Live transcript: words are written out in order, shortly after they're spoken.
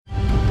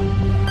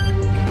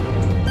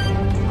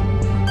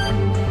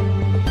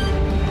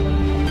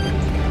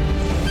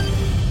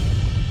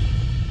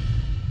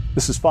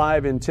This is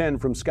 5 in 10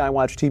 from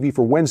Skywatch TV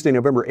for Wednesday,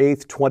 November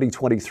 8th,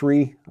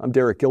 2023. I'm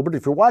Derek Gilbert.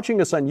 If you're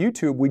watching us on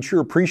YouTube, we'd sure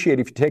appreciate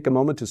if you take a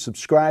moment to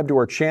subscribe to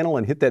our channel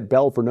and hit that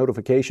bell for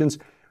notifications.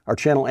 Our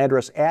channel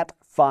address at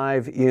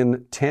 5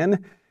 in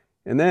 10.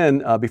 And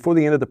then before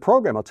the end of the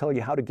program, I'll tell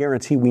you how to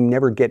guarantee we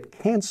never get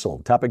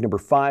canceled. Topic number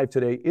 5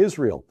 today,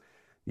 Israel.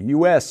 The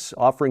U.S.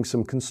 offering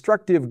some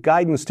constructive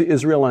guidance to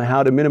Israel on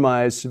how to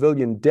minimize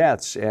civilian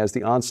deaths as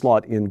the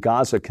onslaught in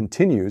Gaza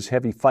continues.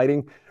 Heavy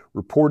fighting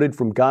reported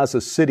from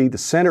Gaza City, the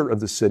center of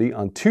the city,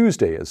 on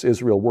Tuesday as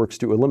Israel works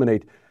to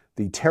eliminate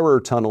the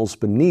terror tunnels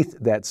beneath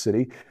that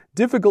city.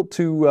 Difficult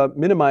to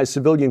minimize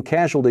civilian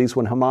casualties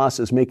when Hamas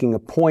is making a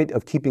point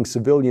of keeping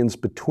civilians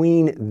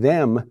between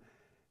them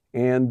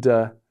and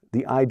the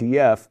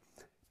IDF.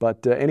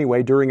 But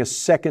anyway, during a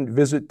second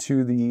visit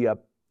to the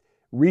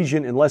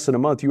region in less than a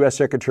month, U.S.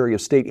 Secretary of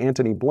State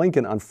Antony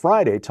Blinken on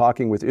Friday,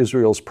 talking with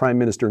Israel's Prime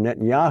Minister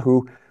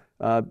Netanyahu,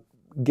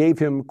 gave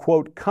him,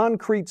 quote,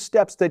 concrete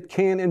steps that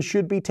can and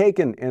should be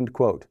taken, end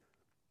quote,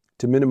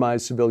 to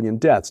minimize civilian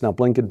deaths. Now,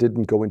 Blinken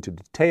didn't go into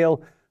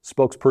detail.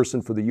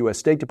 Spokesperson for the U.S.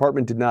 State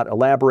Department did not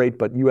elaborate,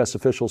 but U.S.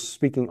 officials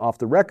speaking off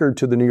the record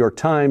to the New York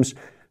Times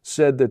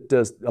said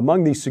that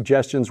among these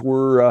suggestions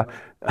were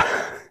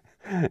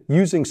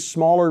using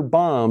smaller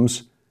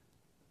bombs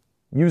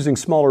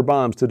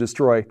to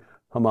destroy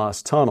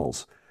Hamas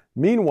tunnels.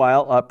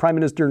 Meanwhile, Prime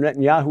Minister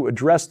Netanyahu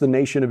addressed the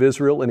nation of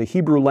Israel in a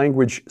Hebrew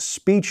language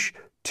speech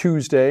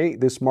Tuesday.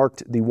 This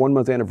marked the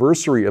one-month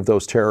anniversary of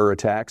those terror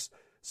attacks,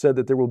 said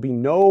that there will be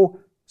no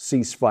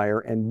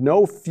ceasefire and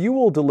no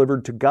fuel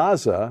delivered to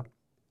Gaza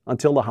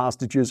until the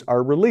hostages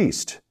are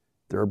released.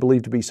 There are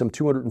believed to be some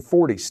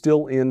 240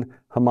 still in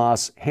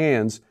Hamas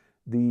hands.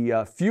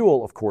 The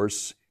fuel, of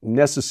course,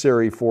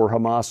 necessary for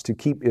Hamas to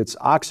keep its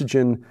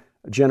oxygen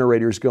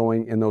generators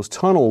going in those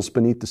tunnels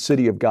beneath the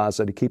city of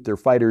Gaza to keep their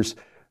fighters,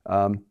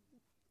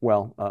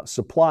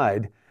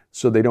 supplied,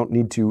 so they don't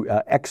need to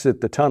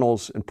exit the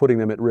tunnels and putting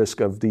them at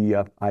risk of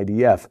the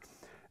IDF.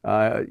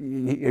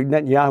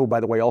 Netanyahu, by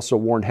the way, also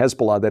warned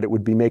Hezbollah that it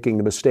would be making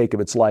the mistake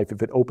of its life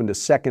if it opened a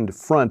second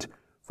front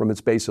from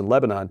its base in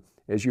Lebanon.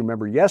 As you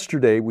remember,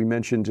 yesterday we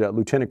mentioned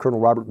Lieutenant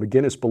Colonel Robert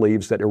McGinnis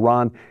believes that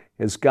Iran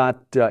has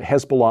got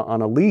Hezbollah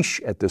on a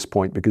leash at this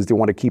point because they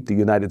want to keep the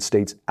United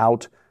States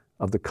out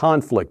of the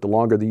conflict. The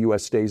longer the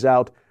U.S. stays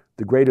out,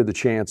 the greater the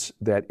chance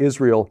that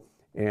Israel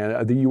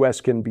and the U.S.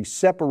 can be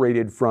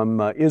separated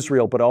from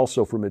Israel, but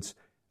also from its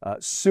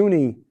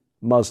Sunni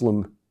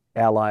Muslim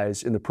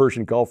allies in the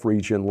Persian Gulf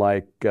region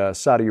like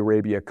Saudi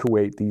Arabia,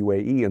 Kuwait, the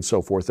UAE, and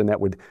so forth, and that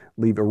would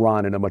leave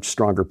Iran in a much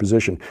stronger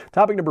position.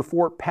 Topic number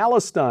 4,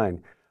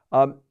 Palestine.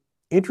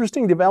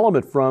 Interesting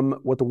development from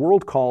what the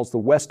world calls the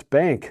West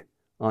Bank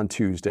on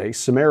Tuesday.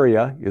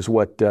 Samaria is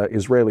what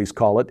Israelis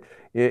call it,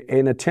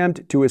 an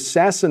attempt to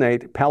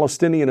assassinate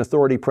Palestinian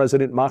Authority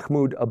President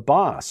Mahmoud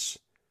Abbas.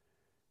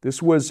 This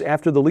was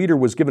after the leader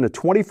was given a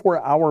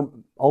 24-hour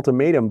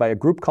ultimatum by a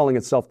group calling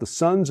itself the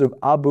Sons of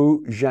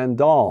Abu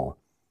Jandal.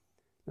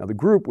 Now, the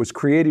group was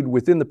created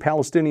within the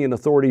Palestinian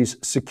Authority's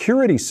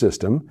security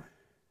system,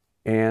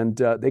 and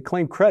they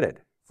claim credit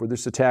for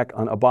this attack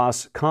on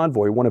Abbas'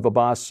 convoy. One of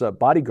Abbas'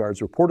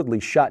 bodyguards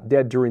reportedly shot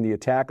dead during the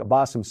attack,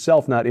 Abbas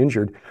himself not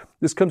injured.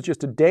 This comes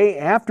just a day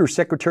after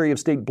Secretary of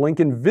State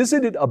Blinken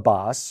visited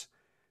Abbas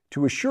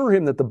to assure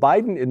him that the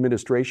Biden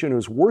administration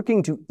was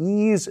working to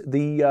ease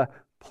the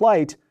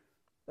plight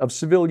of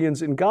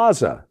civilians in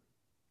Gaza,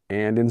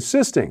 and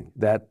insisting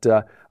that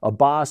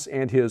Abbas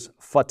and his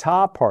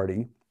Fatah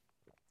party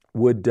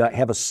would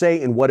have a say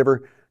in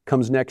whatever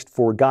comes next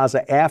for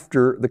Gaza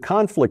after the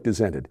conflict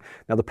is ended.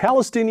 Now, the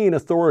Palestinian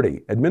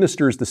Authority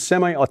administers the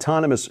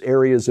semi-autonomous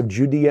areas of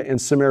Judea and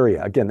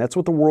Samaria. Again, that's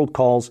what the world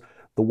calls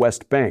the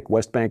West Bank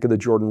of the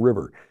Jordan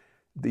River.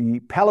 The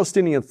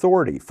Palestinian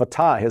Authority,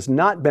 Fatah, has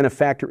not been a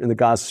factor in the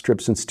Gaza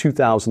Strip since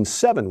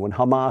 2007, when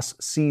Hamas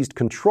seized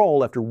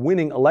control after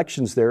winning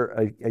elections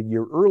there a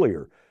year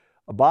earlier.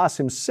 Abbas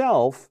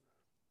himself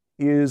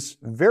is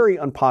very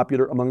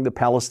unpopular among the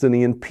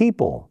Palestinian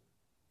people,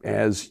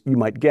 as you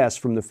might guess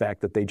from the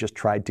fact that they just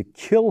tried to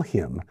kill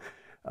him.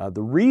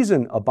 The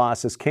reason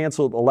Abbas has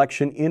canceled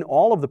election in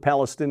all of the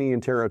Palestinian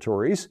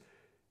territories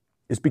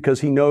is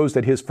because he knows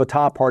that his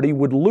Fatah party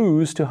would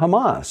lose to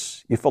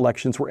Hamas if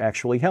elections were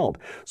actually held.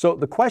 So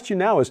the question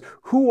now is,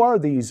 who are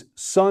these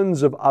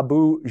Sons of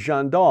Abu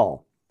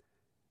Jandal?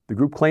 The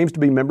group claims to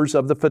be members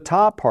of the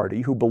Fatah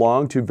party who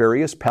belong to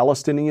various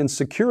Palestinian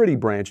security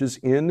branches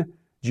in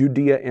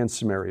Judea and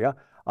Samaria.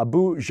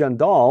 Abu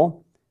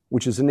Jandal,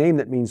 which is a name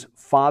that means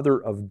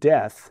father of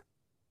death,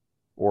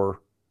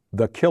 or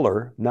the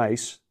killer,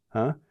 nice,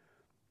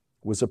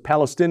 was a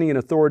Palestinian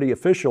Authority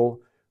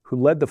official who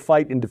led the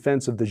fight in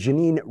defense of the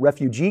Jenin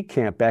refugee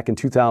camp back in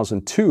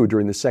 2002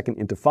 during the Second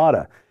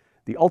Intifada.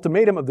 The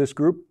ultimatum of this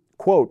group,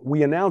 quote,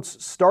 "We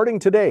announce starting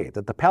today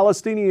that the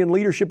Palestinian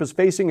leadership is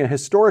facing a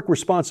historic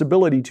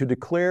responsibility to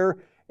declare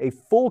a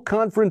full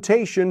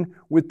confrontation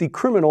with the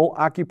criminal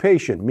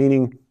occupation,"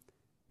 meaning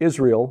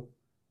Israel,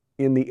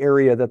 in the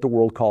area that the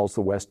world calls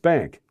the West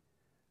Bank.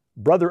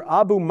 Brother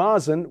Abu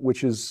Mazen,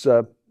 which is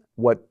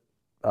what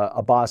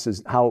Abbas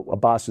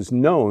is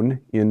known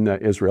in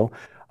Israel.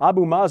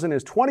 Abu Mazen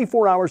has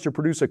 24 hours to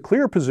produce a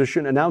clear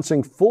position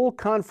announcing full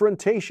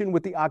confrontation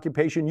with the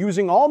occupation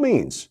using all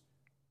means,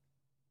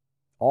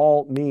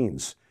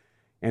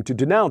 and to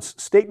denounce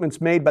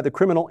statements made by the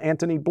criminal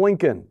Antony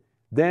Blinken.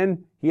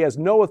 Then he has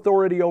no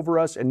authority over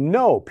us and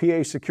no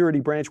PA security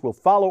branch will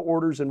follow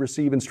orders and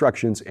receive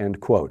instructions,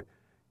 end quote.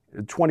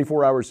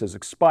 24 hours has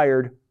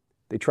expired.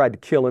 They tried to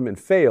kill him and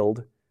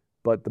failed,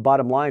 but the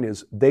bottom line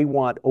is they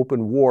want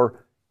open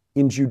war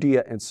in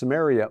Judea and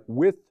Samaria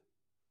with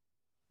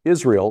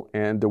Israel,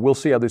 and we'll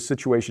see how this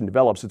situation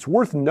develops. It's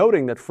worth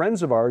noting that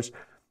friends of ours,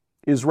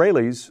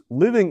 Israelis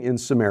living in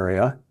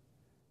Samaria,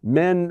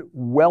 men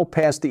well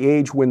past the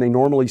age when they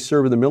normally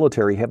serve in the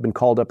military, have been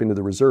called up into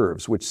the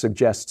reserves, which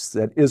suggests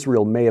that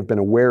Israel may have been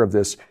aware of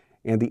this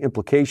and the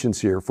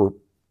implications here for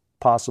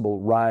possible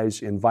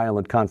rise in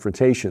violent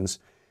confrontations.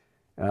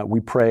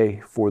 We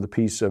pray for the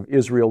peace of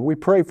Israel. We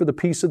pray for the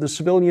peace of the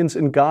civilians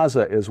in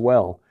Gaza as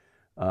well.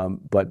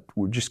 But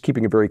we're just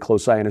keeping a very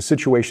close eye on a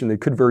situation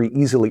that could very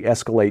easily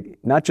escalate,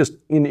 not just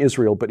in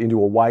Israel, but into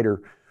a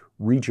wider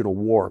regional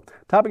war.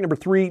 Topic number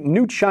 3,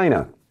 New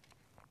China.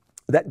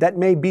 That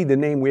may be the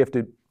name we have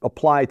to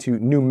apply to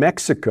New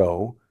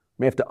Mexico.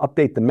 We may have to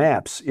update the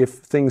maps if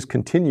things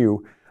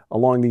continue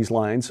along these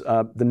lines.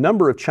 The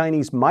number of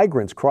Chinese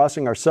migrants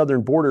crossing our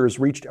southern border has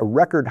reached a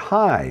record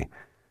high,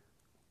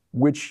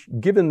 which,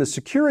 given the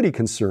security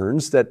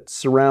concerns that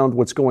surround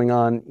what's going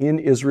on in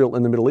Israel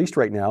and the Middle East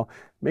right now,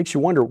 makes you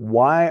wonder,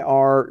 why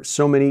are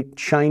so many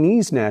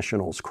Chinese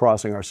nationals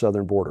crossing our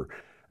southern border?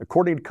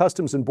 According to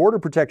Customs and Border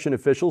Protection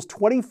officials,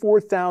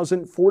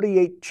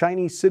 24,048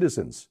 Chinese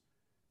citizens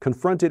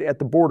confronted at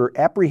the border,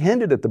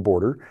 apprehended at the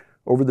border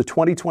over the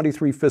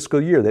 2023 fiscal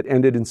year that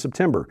ended in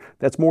September.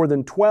 That's more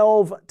than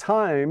 12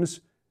 times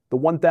the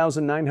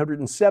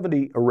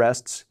 1,970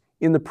 arrests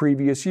in the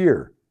previous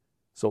year.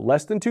 So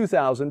less than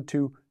 2,000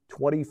 to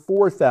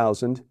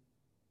 24,000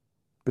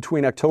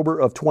 between October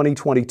of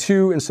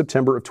 2022 and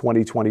September of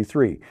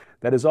 2023.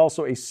 That is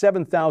also a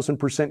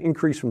 7,000%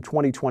 increase from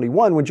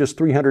 2021, when just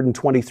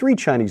 323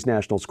 Chinese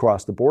nationals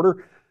crossed the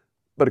border.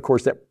 But of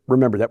course,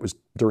 remember, that was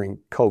during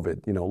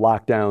COVID,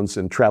 lockdowns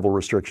and travel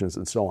restrictions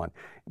and so on.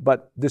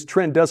 But this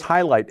trend does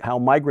highlight how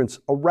migrants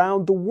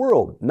around the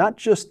world, not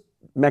just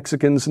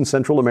Mexicans and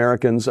Central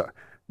Americans,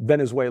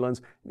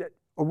 Venezuelans,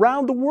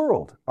 around the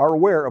world are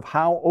aware of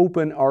how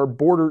open our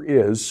border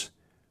is.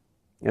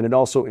 And it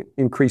also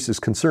increases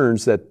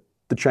concerns that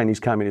the Chinese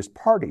Communist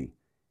Party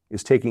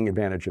is taking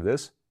advantage of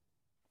this.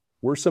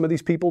 Were some of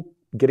these people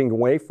getting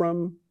away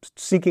from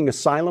seeking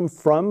asylum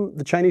from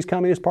the Chinese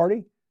Communist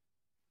Party?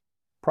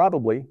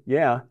 Probably,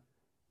 yeah.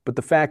 But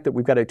the fact that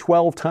we've got a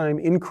 12-time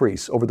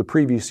increase over the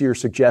previous year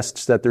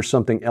suggests that there's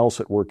something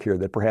else at work here,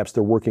 that perhaps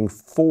they're working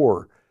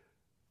for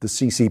the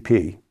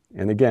CCP.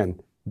 And again,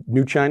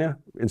 New China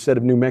instead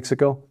of New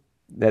Mexico,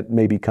 that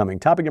may be coming.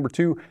 Topic number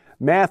 2,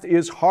 math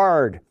is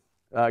hard.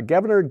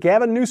 Governor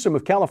Gavin Newsom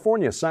of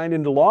California signed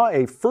into law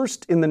a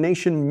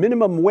first-in-the-nation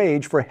minimum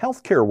wage for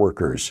healthcare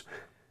workers.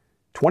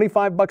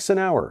 $25 an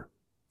hour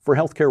for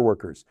healthcare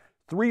workers.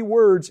 3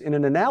 words in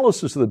an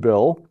analysis of the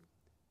bill,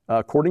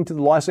 according to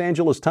the Los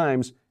Angeles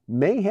Times,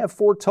 may have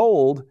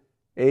foretold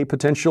a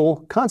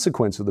potential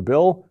consequence of the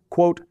bill.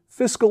 Quote,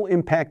 fiscal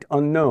impact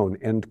unknown,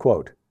 end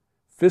quote.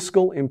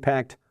 Fiscal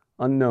impact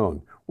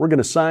unknown. We're going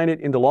to sign it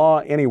into law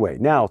anyway.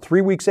 Now,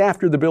 3 weeks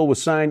after the bill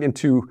was signed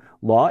into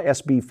law,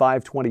 SB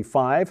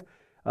 525,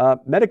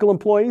 medical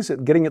employees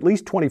getting at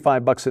least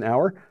 $25 an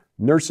hour,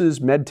 nurses,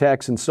 med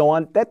techs, and so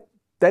on,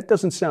 that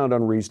doesn't sound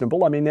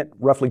unreasonable. I mean, that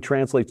roughly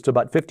translates to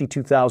about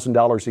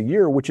 $52,000 a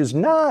year, which is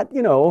not,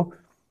 you're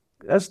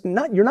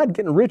not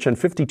getting rich on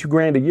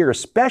 $52,000 a year,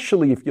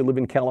 especially if you live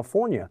in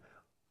California.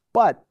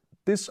 But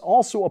this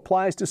also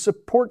applies to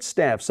support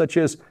staff, such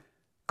as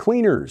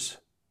cleaners,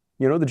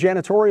 the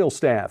janitorial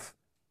staff,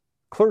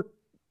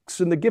 clerks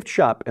in the gift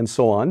shop, and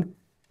so on.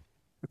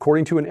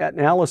 According to an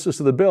analysis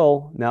of the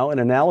bill,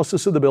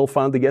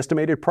 found the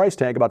estimated price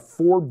tag about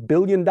 $4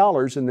 billion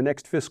in the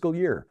next fiscal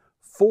year.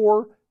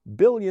 $4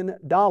 billion.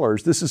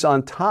 This is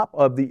on top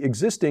of the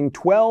existing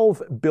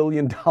 $12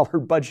 billion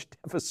budget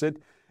deficit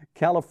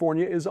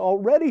California is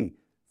already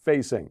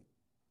facing.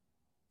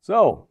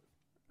 So,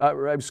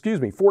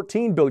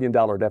 $14 billion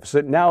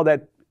deficit. Now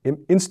that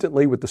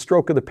instantly, with the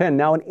stroke of the pen,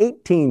 now an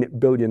 $18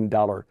 billion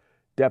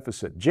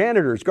deficit.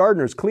 Janitors,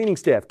 gardeners, cleaning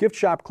staff, gift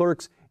shop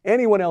clerks,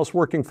 anyone else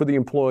working for the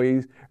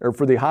employees or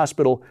for the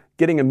hospital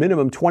getting a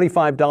minimum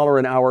 $25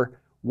 an hour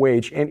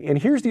wage. And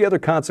here's the other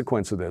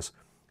consequence of this.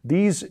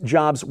 These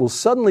jobs will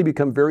suddenly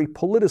become very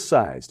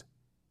politicized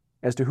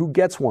as to who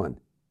gets one.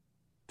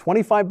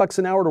 $25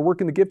 an hour to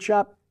work in the gift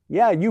shop?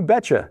 Yeah, you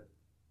betcha.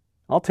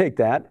 I'll take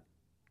that.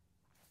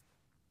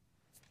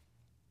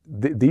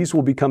 These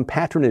will become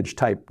patronage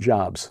type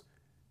jobs.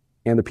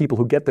 And the people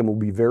who get them will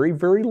be very,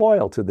 very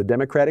loyal to the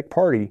Democratic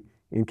Party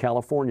in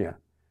California.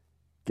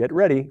 Get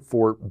ready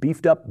for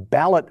beefed up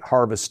ballot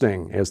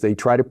harvesting as they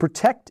try to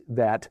protect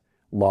that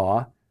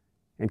law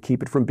and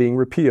keep it from being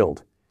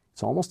repealed.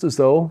 It's almost as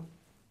though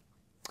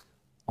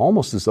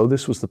almost as though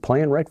this was the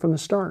plan right from the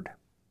start.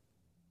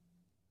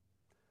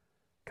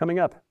 Coming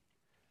up,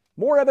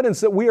 more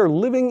evidence that we are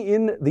living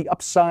in the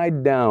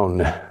upside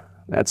down.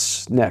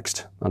 That's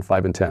next on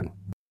 5 and 10.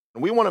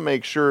 We want to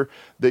make sure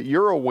that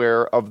you're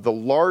aware of the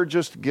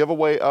largest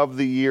giveaway of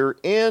the year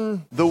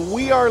in the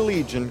We Are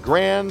Legion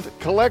Grand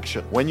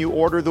Collection. When you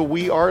order the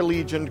We Are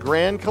Legion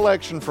Grand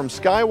Collection from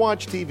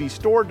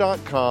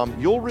SkywatchTVStore.com,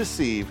 you'll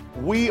receive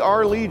We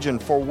Are Legion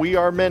for We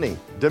Are Many,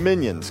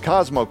 Dominions,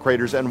 Cosmo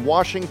Craters, and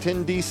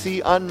Washington,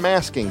 D.C.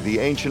 Unmasking the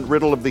Ancient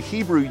Riddle of the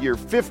Hebrew Year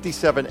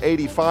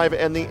 5785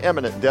 and the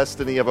Eminent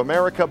Destiny of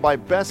America by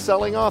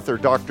best-selling author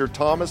Dr.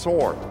 Thomas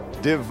Horn.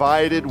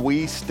 Divided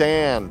We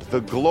Stand,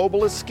 the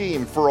globalist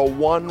scheme for a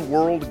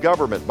one-world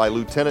government by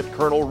Lieutenant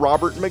Colonel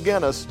Robert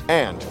McGinnis,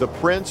 and The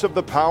Prince of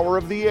the Power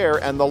of the Air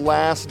and the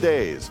Last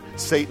Days,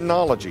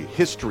 Satanology,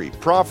 History,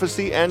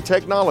 Prophecy, and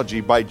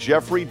Technology by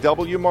Jeffrey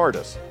W.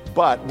 Martis.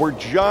 But we're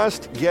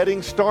just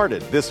getting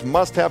started. This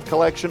must-have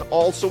collection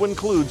also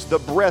includes the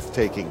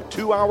breathtaking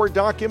 2-hour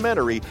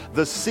documentary,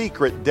 The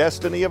Secret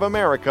Destiny of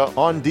America,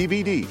 on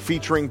DVD,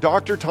 featuring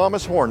Dr.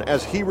 Thomas Horn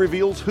as he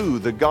reveals who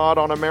the God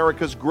on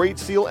America's Great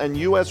Seal and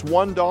U.S.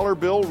 $1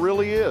 bill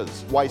really is,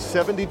 why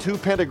 72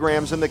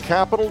 pentagrams in the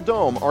Capitol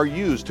Dome are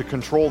used to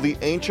control the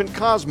ancient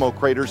Cosmo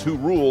Craters who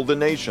rule the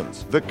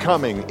nations, the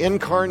coming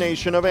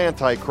incarnation of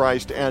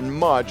Antichrist, and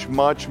much,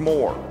 much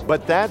more.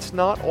 But that's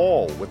not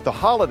all. With the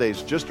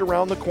holidays just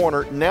around the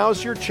corner,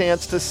 now's your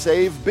chance to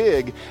save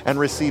big and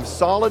receive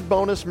solid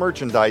bonus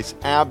merchandise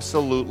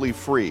absolutely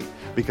free.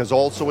 Because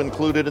also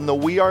included in the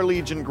We Are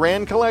Legion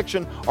Grand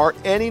Collection are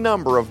any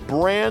number of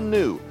brand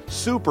new,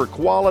 super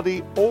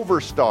quality,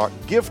 overstock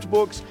gift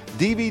books,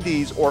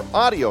 DVDs, or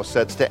audio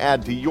sets to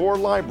add to your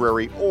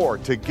library or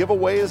to give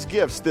away as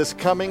gifts this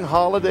coming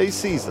holiday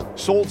season.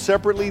 Sold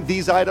separately,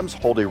 these items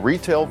hold a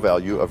retail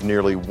value of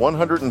nearly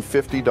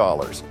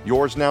 $150.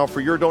 Yours now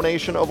for your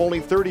donation of only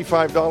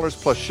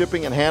 $35 plus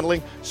shipping and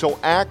handling, so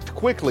act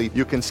quickly.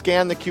 You can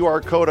scan the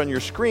QR code on your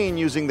screen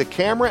using the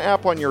camera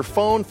app on your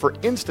phone for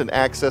instant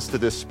access to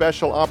this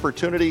special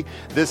opportunity.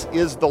 This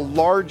is the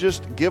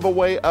largest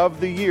giveaway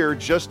of the year,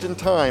 just in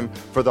time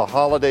for the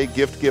holiday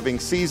gift-giving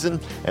season,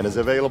 and is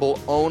available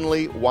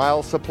only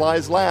while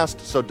supplies last,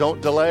 so don't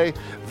delay.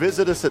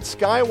 Visit us at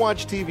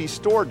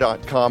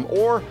skywatchtvstore.com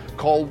or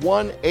call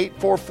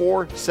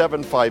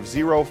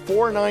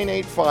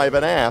 1-844-750-4985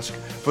 and ask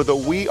for the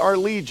We Are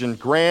Legion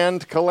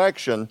Grand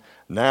Collection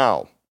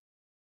now.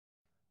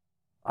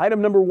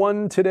 Item number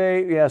 1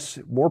 today, yes,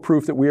 more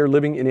proof that we are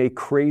living in a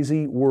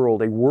crazy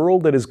world, a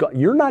world that is,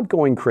 you're not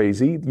going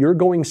crazy, you're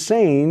going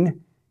sane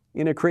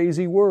in a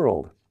crazy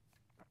world.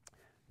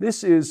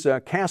 This is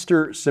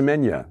Caster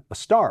Semenya, a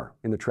star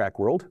in the track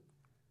world.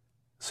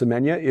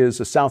 Semenya is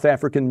a South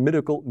African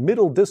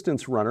middle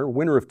distance runner,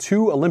 winner of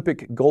 2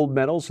 Olympic gold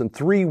medals and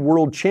 3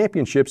 world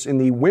championships in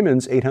the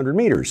women's 800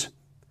 meters.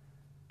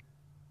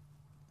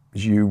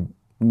 As you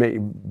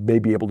may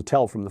be able to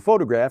tell from the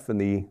photograph in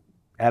the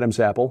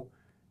Adam's apple,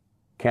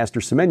 Caster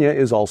Semenya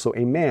is also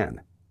a man.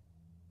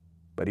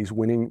 But he's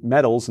winning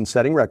medals and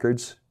setting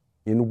records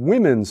in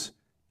women's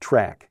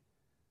track.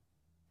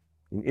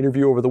 In an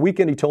interview over the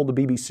weekend, he told the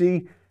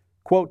BBC,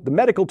 quote, "The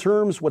medical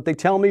terms, what they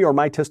tell me, are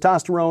my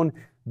testosterone,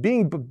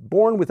 being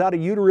born without a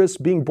uterus,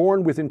 being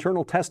born with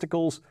internal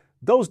testicles,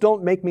 those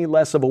don't make me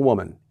less of a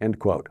woman," end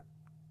quote.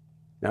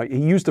 Now, he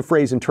used the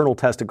phrase internal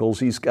testicles.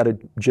 He's got a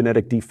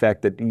genetic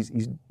defect that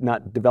he's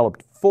not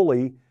developed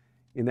fully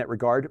in that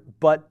regard,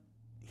 but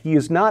he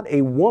is not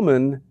a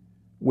woman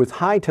with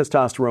high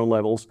testosterone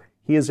levels.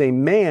 He is a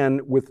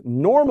man with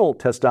normal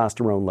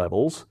testosterone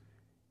levels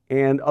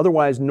and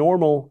otherwise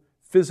normal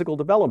physical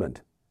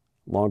development,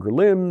 longer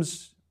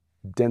limbs,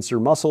 denser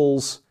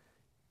muscles,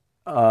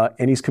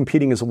 and he's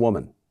competing as a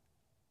woman.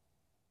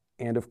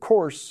 And of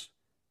course,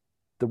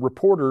 the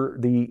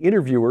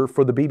interviewer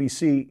for the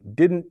BBC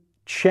didn't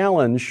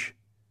challenge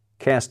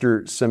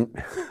Caster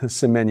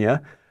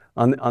Semenya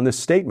on this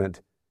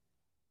statement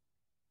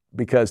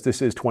because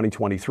this is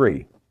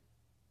 2023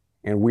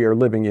 and we are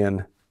living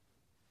in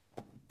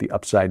the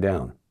upside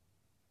down.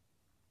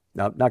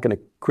 Now, I'm not going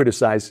to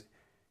criticize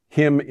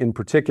him in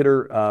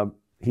particular.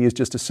 He is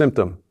just a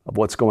symptom of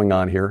what's going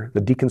on here,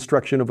 the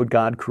deconstruction of what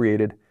God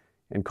created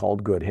and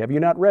called good. Have you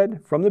not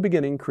read? From the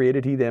beginning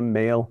created he them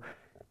male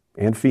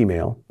and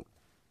female.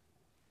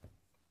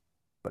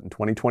 But in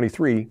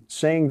 2023,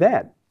 saying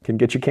that can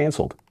get you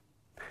canceled.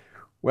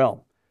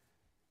 Well,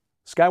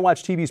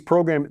 Skywatch TV's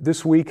program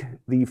this week,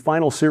 the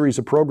final series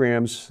of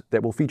programs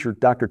that will feature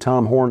Dr.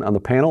 Tom Horn on the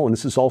panel, and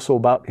this is also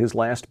about his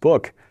last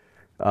book,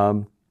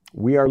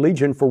 We Are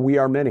Legion for We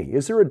Are Many.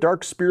 Is there a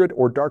dark spirit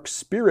or dark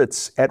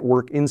spirits at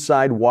work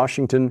inside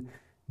Washington,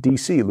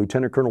 D.C.?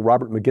 Lieutenant Colonel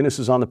Robert McGinnis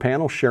is on the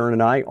panel. Sharon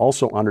and I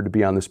also honored to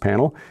be on this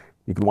panel.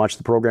 You can watch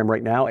the program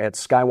right now at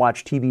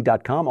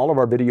skywatchtv.com. All of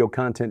our video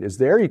content is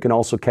there. You can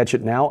also catch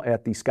it now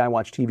at the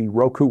Skywatch TV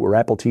Roku or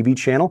Apple TV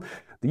channel.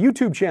 The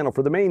YouTube channel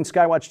for the main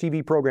Skywatch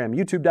TV program,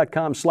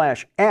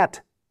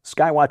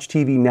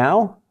 youtube.com/@SkywatchTV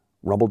now,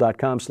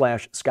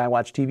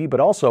 rumble.com/SkywatchTV. But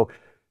also,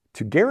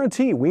 to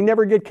guarantee we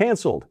never get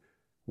canceled,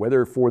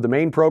 whether for the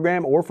main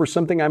program or for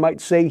something I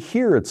might say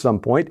here at some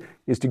point,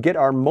 is to get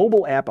our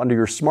mobile app onto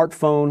your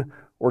smartphone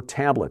or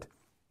tablet.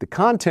 The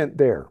content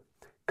there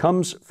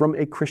comes from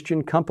a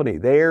Christian company.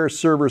 Their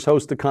servers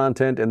host the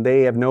content and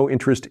they have no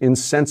interest in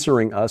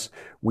censoring us.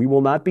 We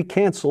will not be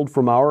canceled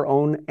from our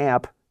own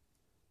app.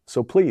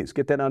 So please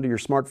get that onto your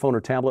smartphone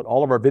or tablet.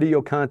 All of our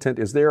video content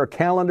is there, a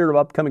calendar of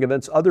upcoming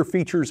events, other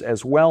features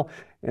as well,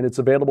 and it's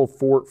available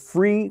for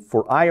free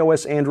for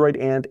iOS, Android,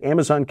 and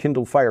Amazon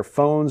Kindle Fire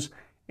phones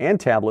and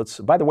tablets.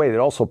 By the way, it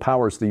also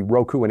powers the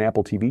Roku and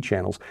Apple TV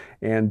channels,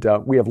 and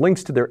we have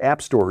links to their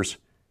app stores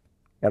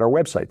at our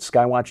website,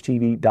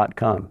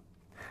 skywatchtv.com.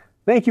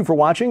 Thank you for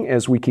watching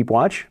as we keep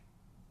watch.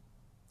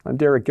 I'm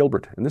Derek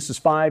Gilbert, and this is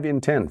 5 in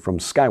 10 from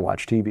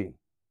Skywatch TV.